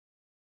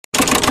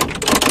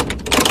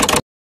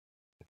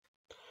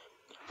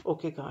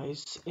Okay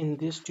guys, in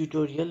this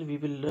tutorial we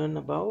will learn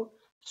about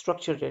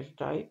structured data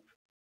type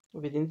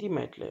within the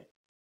MATLAB.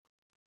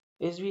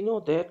 As we know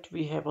that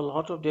we have a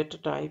lot of data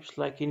types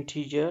like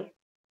integer,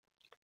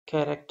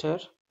 character,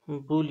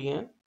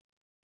 boolean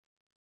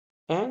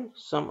and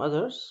some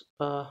others.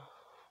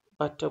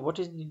 But what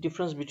is the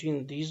difference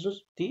between these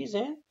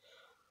and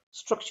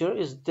structure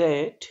is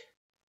that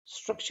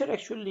structure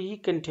actually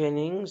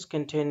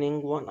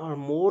containing one or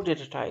more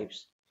data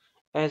types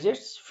as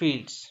its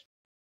fields.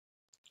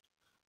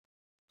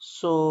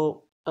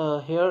 So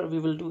here we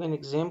will do an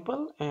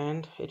example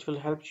and it will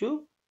help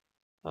you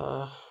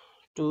uh,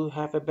 to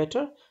have a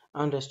better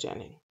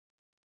understanding.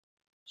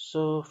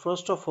 So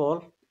first of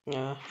all,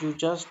 you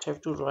just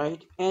have to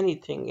write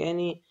anything,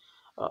 any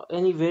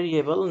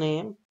variable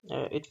name.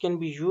 It can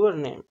be your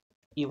name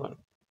even.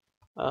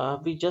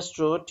 We just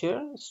wrote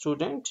here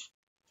student.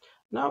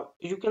 Now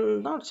you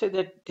cannot say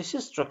that this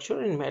is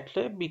structure in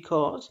MATLAB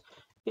because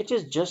it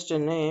is just a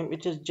name.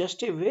 It is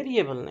just a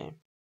variable name.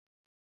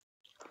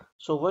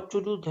 So what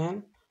to do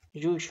then?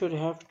 You should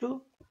have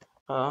to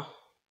uh,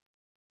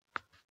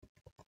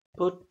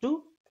 put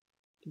two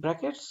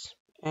brackets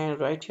and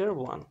write here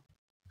one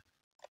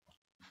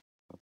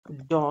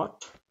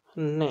dot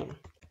name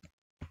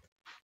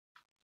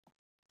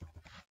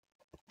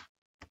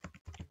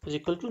is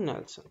equal to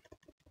Nelson.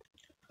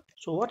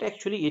 So what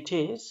actually it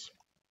is,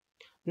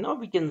 now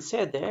we can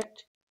say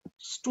that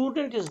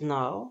student is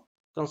now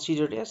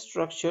considered as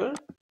structure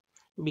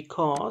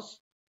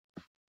because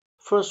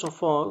first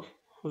of all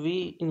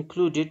we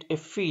included a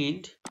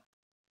field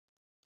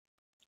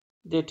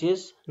that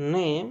is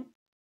name,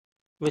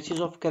 which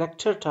is of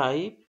character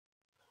type,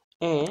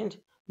 and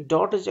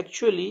dot is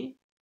actually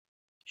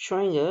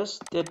showing us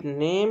that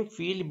name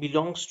field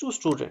belongs to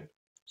student.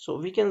 So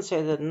we can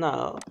say that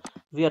now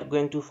we are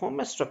going to form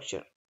a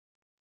structure.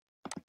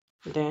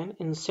 Then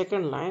in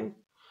second line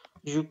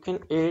you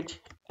can add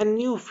a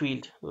new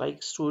field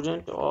like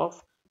student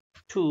of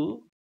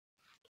 2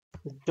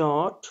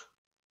 dot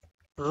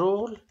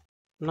roll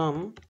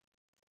num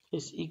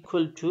is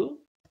equal to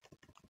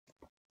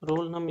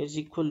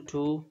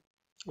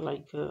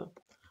like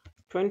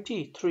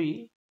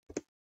 23.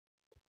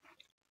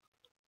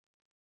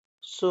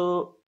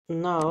 So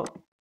now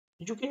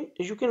you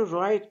can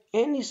write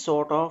any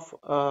sort of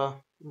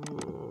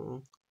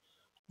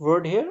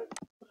word here.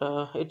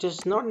 It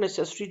is not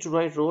necessary to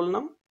write roll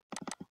num,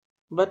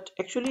 but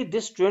actually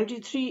this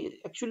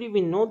 23, actually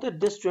we know that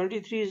this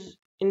 23 is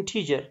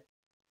integer,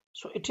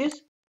 so it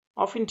is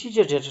of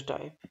integer data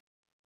type.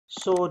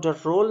 So the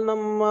roll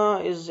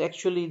number is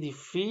actually the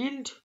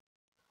field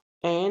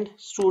and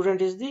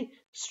student is the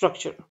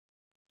structure,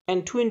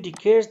 and to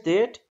indicate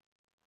that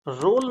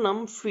roll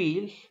num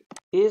field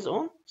is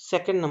on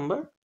second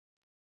number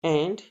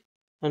and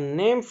a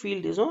name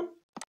field is on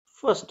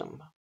first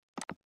number.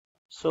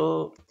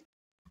 So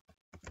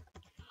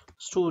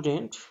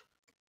student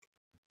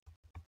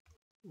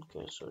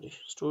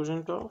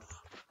of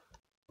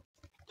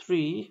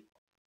 3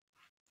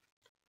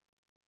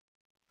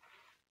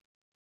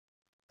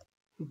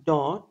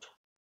 dot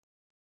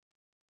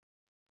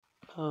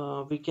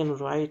we can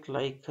write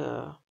like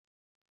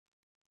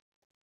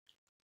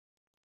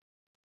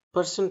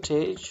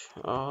percentage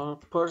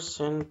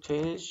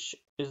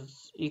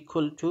is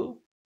equal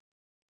to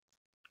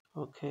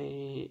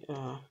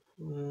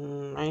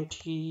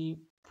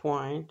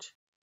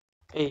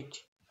 90.8.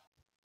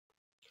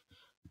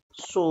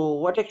 so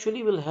what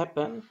actually will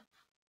happen,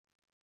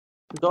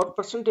 dot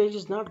percentage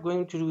is not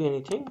going to do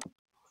anything.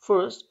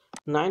 First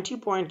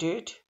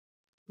 90.8,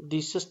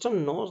 the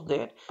system knows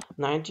that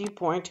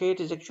 90.8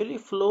 is actually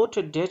float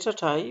data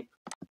type,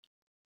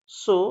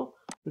 so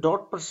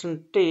dot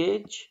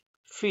percentage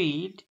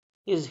field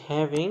is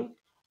having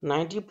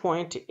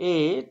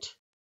 90.8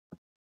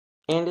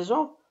 and is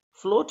of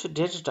float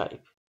data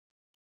type,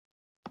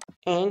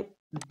 and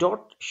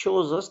dot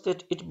shows us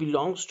that it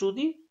belongs to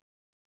the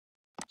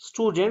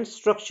student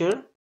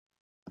structure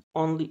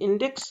on the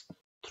index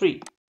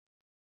 3,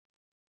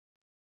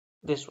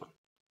 this one.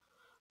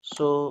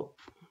 So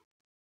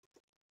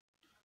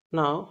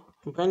now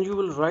when you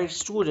will write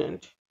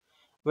student,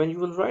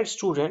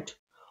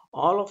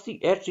 all of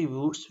the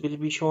attributes will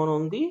be shown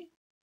on the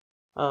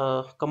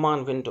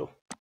command window.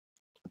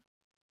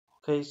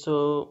 Okay,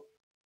 so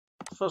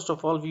first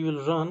of all we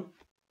will run,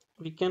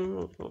 we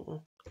can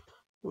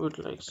would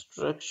like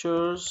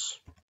structures,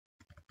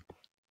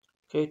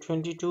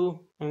 22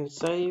 and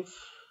save.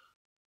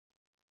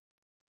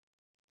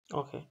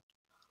 Okay,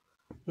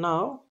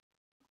 now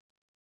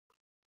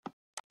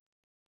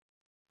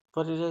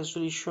what is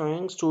actually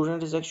showing,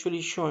 student is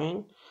actually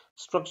showing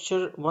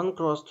structure 1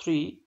 cross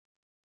 3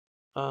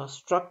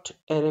 struct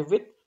array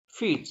with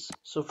fields.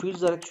 So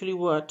fields are actually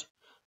what?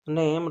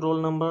 Name,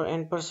 roll number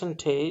and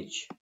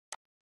percentage,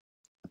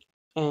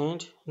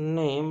 and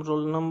name,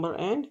 roll number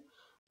and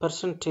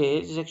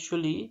percentage is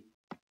actually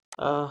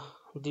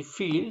the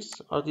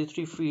fields or the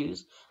 3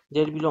 fields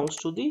that belongs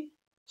to the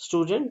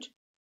student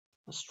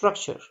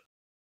structure.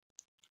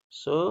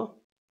 So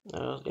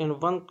in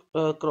 1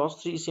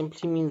 cross 3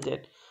 simply means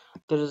that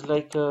there is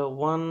like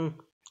one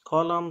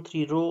column,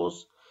 three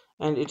rows,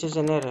 and it is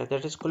an array,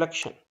 that is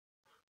collection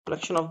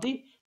of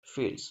the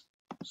fields.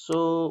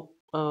 So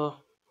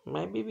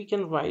maybe we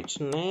can write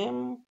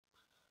name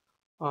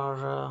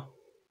or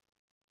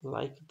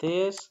like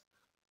this,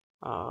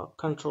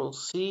 control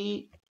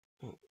C,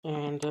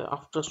 and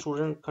after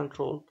student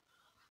control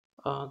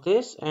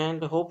this,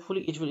 and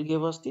hopefully it will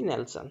give us the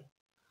Nelson.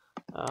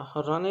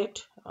 Run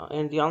it,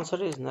 and the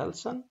answer is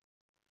Nelson.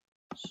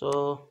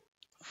 So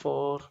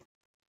for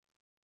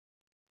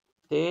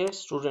this,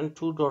 student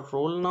 2 dot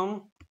roll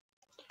num,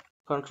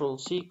 control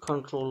C,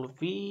 control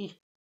V,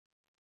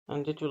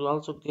 and it will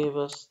also give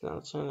us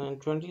Nelson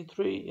and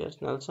 23. Yes,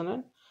 Nelson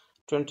and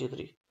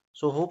 23.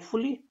 So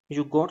hopefully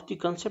you got the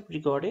concept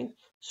regarding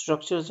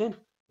structures in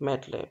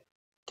MATLAB.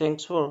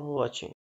 Thanks for watching.